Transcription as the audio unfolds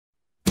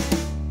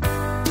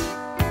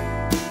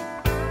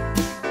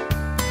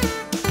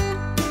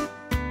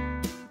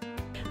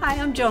Hi,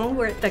 I'm Joan.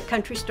 We're at the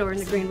country store in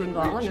the Greenwood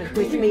Mall, and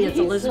with me is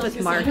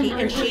Elizabeth Markey,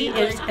 and she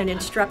is an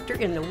instructor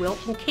in the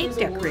Wilton cake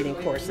decorating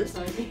courses.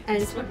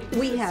 And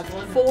we have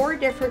 4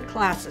 different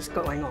classes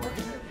going on.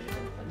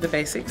 The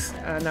basics,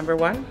 number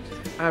 1,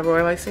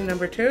 royal icing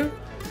number 2,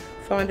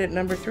 fondant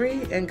number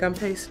 3, and gum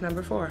paste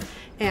number 4.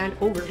 And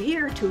over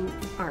here to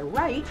our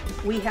right,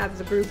 we have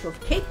the group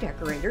of cake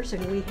decorators,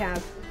 and we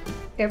have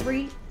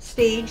every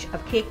stage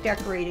of cake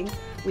decorating.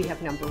 We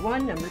have number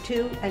 1, number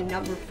 2, and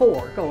number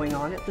 4 going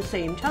on at the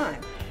same time.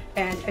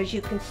 And as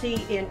you can see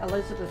in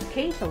Elizabeth's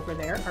case over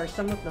there are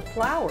some of the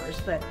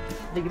flowers that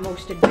the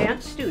most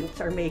advanced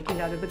students are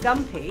making out of the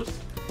gum paste.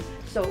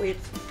 So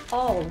it's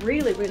all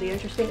really, really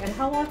interesting. And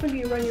how often do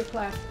you run your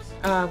classes?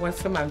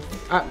 Once a month,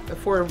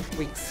 4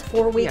 weeks.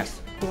 4 weeks?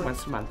 Yes,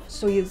 once a month.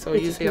 So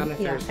usually on a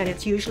Thursday. And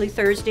it's usually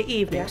Thursday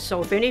evening. Yeah.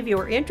 So if any of you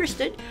are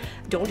interested,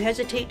 don't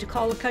hesitate to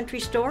call the country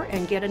store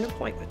and get an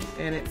appointment.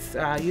 And it's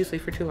usually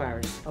for 2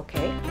 hours.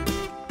 Okay?